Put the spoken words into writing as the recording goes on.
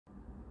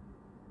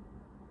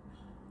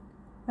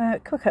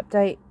Quick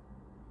update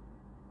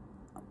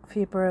for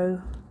your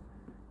bro.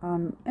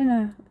 In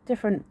a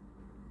different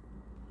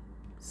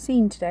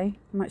scene today.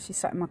 I'm actually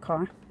sat in my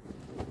car.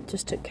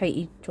 Just dropped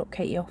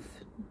Katie off.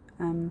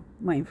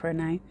 Waiting for her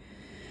now.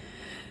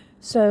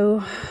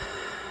 So,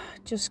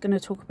 just going to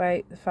talk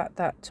about the fact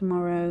that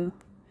tomorrow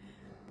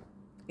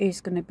is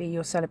going to be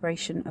your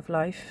celebration of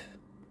life.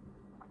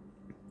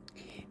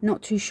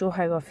 Not too sure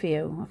how I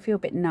feel. I feel a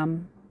bit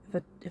numb.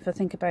 If I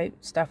think about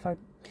stuff,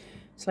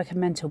 it's like a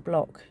mental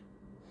block.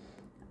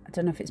 I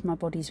don't know if it's my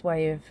body's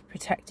way of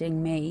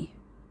protecting me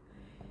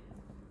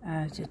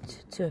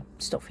to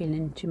stop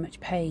feeling too much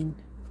pain.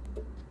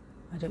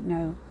 I don't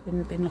know.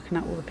 Been looking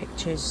at all the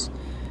pictures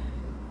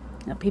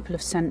that people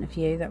have sent of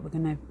you that we're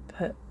going to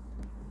put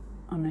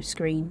on a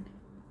screen,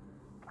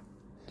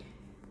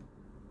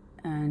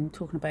 and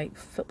talking about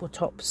football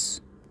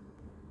tops.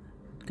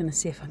 I'm going to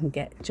see if I can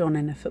get John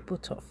in a football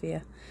top for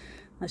you.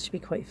 That should be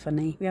quite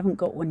funny. We haven't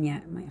got one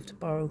yet. I might have to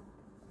borrow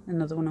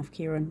another one off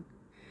Kieran.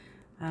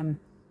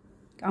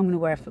 I'm going to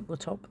wear a football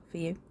top for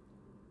you.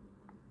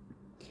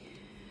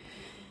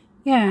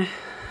 Yeah,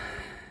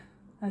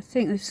 I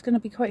think there's going to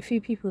be quite a few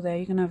people there.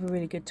 You're going to have a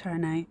really good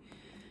turnout.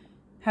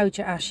 Held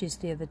your ashes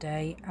the other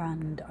day,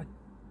 and I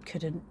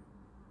couldn't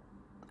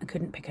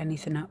pick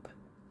anything up.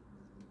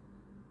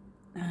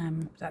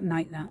 That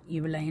night that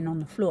you were laying on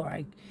the floor,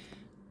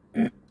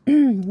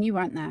 you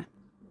weren't there.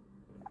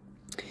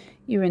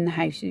 You were in the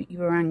house. You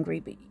were angry,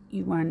 but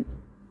you weren't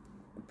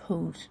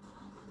pulled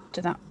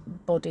to that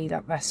body,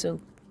 that vessel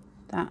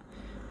that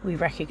we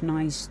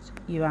recognised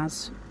you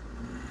as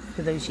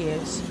for those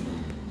years.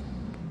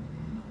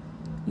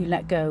 You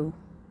let go,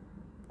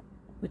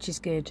 which is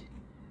good.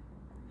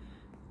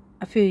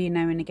 I feel you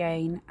now and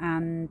again,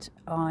 and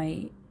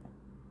I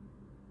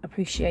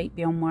appreciate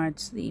beyond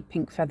words the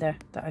pink feather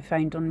that I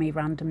found on me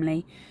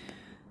randomly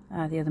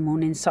the other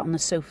morning, sat on the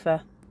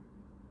sofa,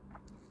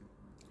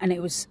 and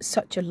it was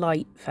such a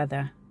light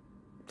feather,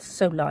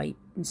 so light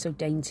and so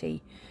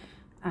dainty,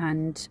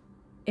 and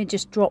it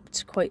just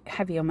dropped quite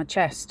heavy on my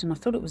chest, and I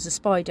thought it was a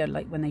spider,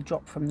 like when they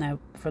drop from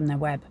their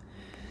web.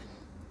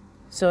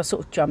 So I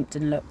sort of jumped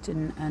and looked,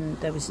 and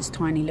there was this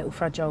tiny little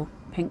fragile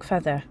pink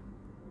feather.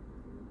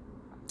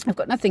 I've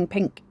got nothing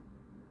pink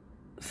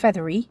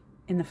feathery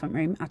in the front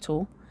room at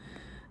all.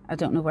 I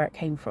don't know where it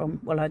came from.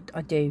 Well,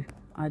 I do.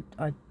 I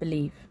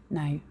believe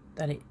now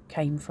that it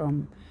came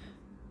from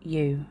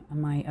you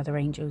and my other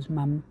angels,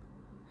 Mum,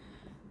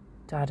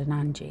 Dad and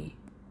Angie,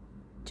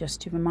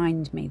 just to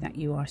remind me that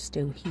you are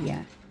still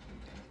here,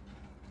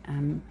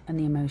 and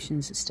the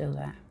emotions are still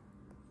there.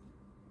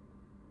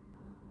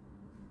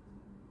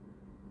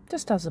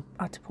 Just had to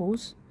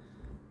pause,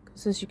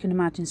 because as you can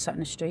imagine, sat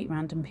in the street,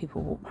 random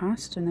people walked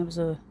past, and there was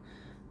a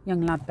young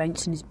lad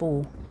bouncing his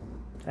ball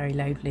very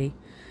loudly.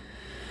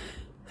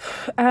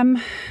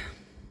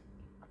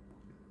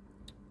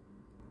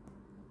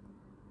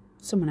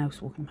 Someone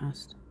else walking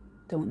past.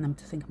 Don't want them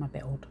to think I'm a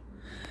bit odd.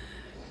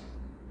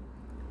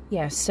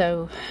 Yeah,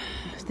 so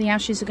the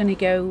ashes are going to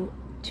go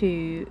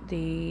to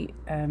the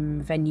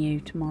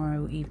venue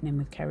tomorrow evening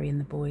with Kerry and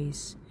the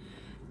boys.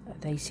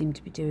 They seem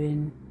to be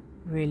doing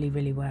really,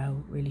 really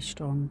well, really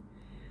strong.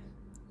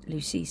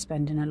 Lucy's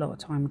spending a lot of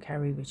time with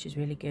Kerry, which is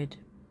really good.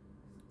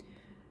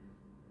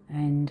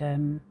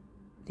 And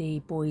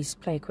the boys'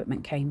 play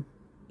equipment came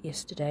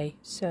yesterday,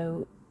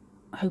 so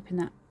hoping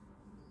that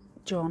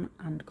John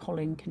and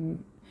Colin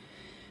can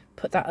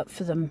put that up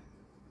for them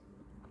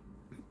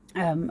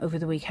over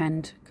the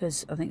weekend,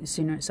 because I think the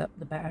sooner it's up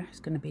the better. It's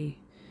going to be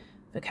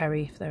for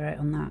Kerry if they're out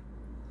on that.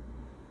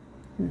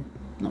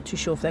 Not too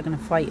sure if they're going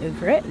to fight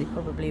over it. They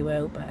probably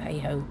will, but hey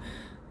ho,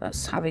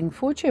 that's having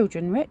 4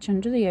 children, Rich,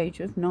 under the age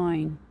of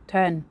 9,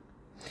 10.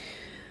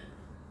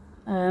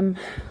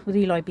 With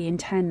Eli being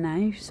 10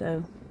 now,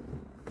 so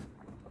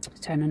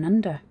 10 and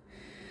under.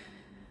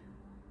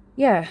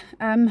 Yeah,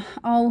 I'm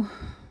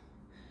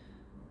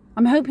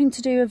hoping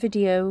to do a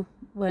video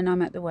when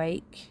I'm at the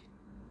wake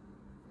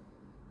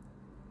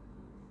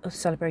of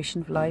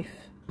celebration of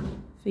life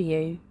for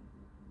you.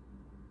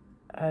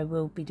 I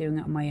will be doing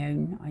it on my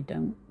own. I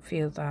don't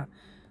feel that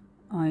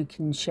I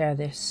can share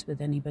this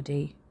with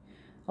anybody.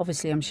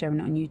 Obviously I'm sharing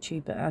it on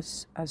YouTube, but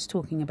as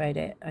talking about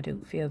it, I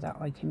don't feel that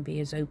I can be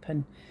as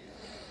open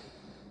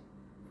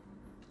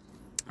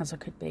as I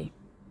could be,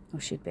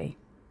 or should be.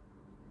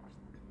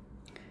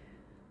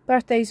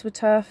 Birthdays were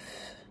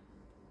tough.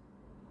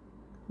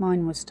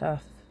 Mine was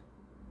tough.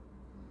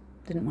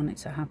 Didn't want it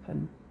to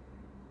happen.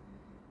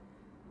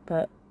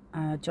 But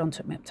John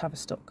took me up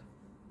Tavistock.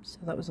 So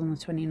that was on the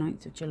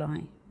 29th of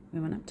July. We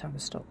went up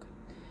Tavistock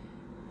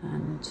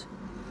and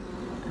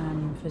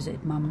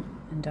visited Mum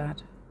and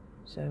Dad.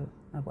 So,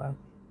 oh well.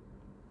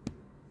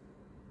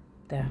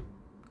 Their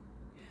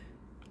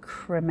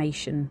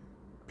cremation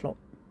plot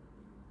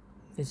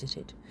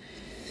visited.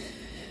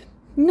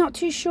 Not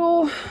too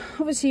sure.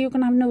 Obviously you're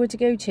going to have nowhere to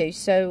go to,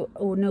 so,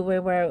 or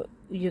nowhere where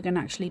you're going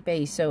to actually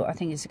be. So I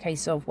think it's a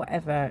case of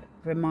whatever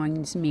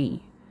reminds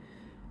me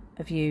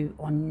of you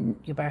on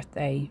your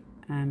birthday,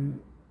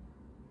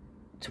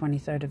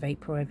 23rd of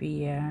April every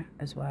year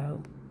as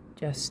well.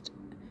 Just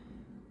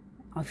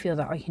I feel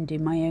that I can do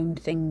my own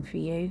thing for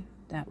you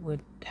that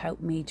would help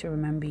me to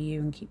remember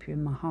you and keep you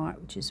in my heart,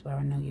 which is where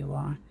I know you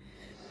are.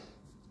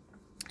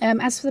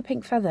 As for the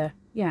pink feather,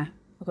 yeah,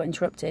 I got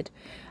interrupted.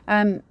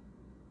 Yeah,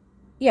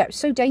 it's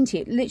so dainty.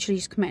 It literally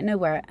just came out of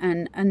nowhere,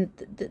 and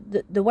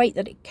the weight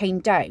that it came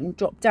down,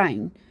 dropped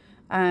down,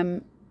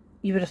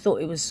 you would have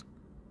thought it was,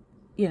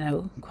 you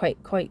know,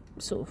 quite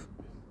sort of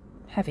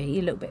heavy,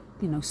 a little bit,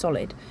 you know,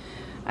 solid.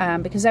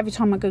 Because every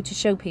time I go to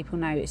show people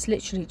now, it's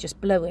literally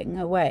just blowing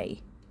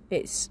away.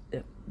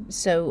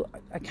 So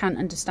I can't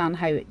understand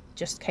how it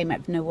just came out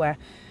of nowhere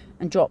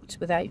and dropped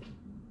without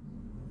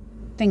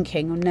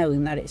thinking or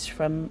knowing that it's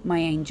from my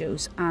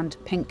angels. And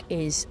pink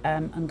is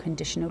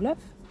unconditional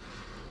love.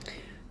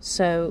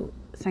 So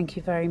thank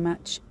you very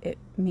much. It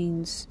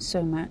means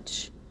so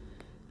much.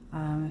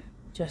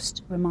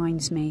 Just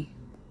reminds me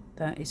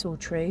that it's all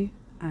true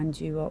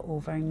and you are all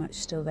very much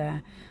still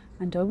there.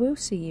 And I will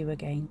see you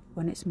again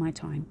when it's my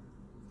time.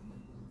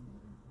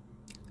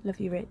 Love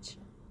you, Rich.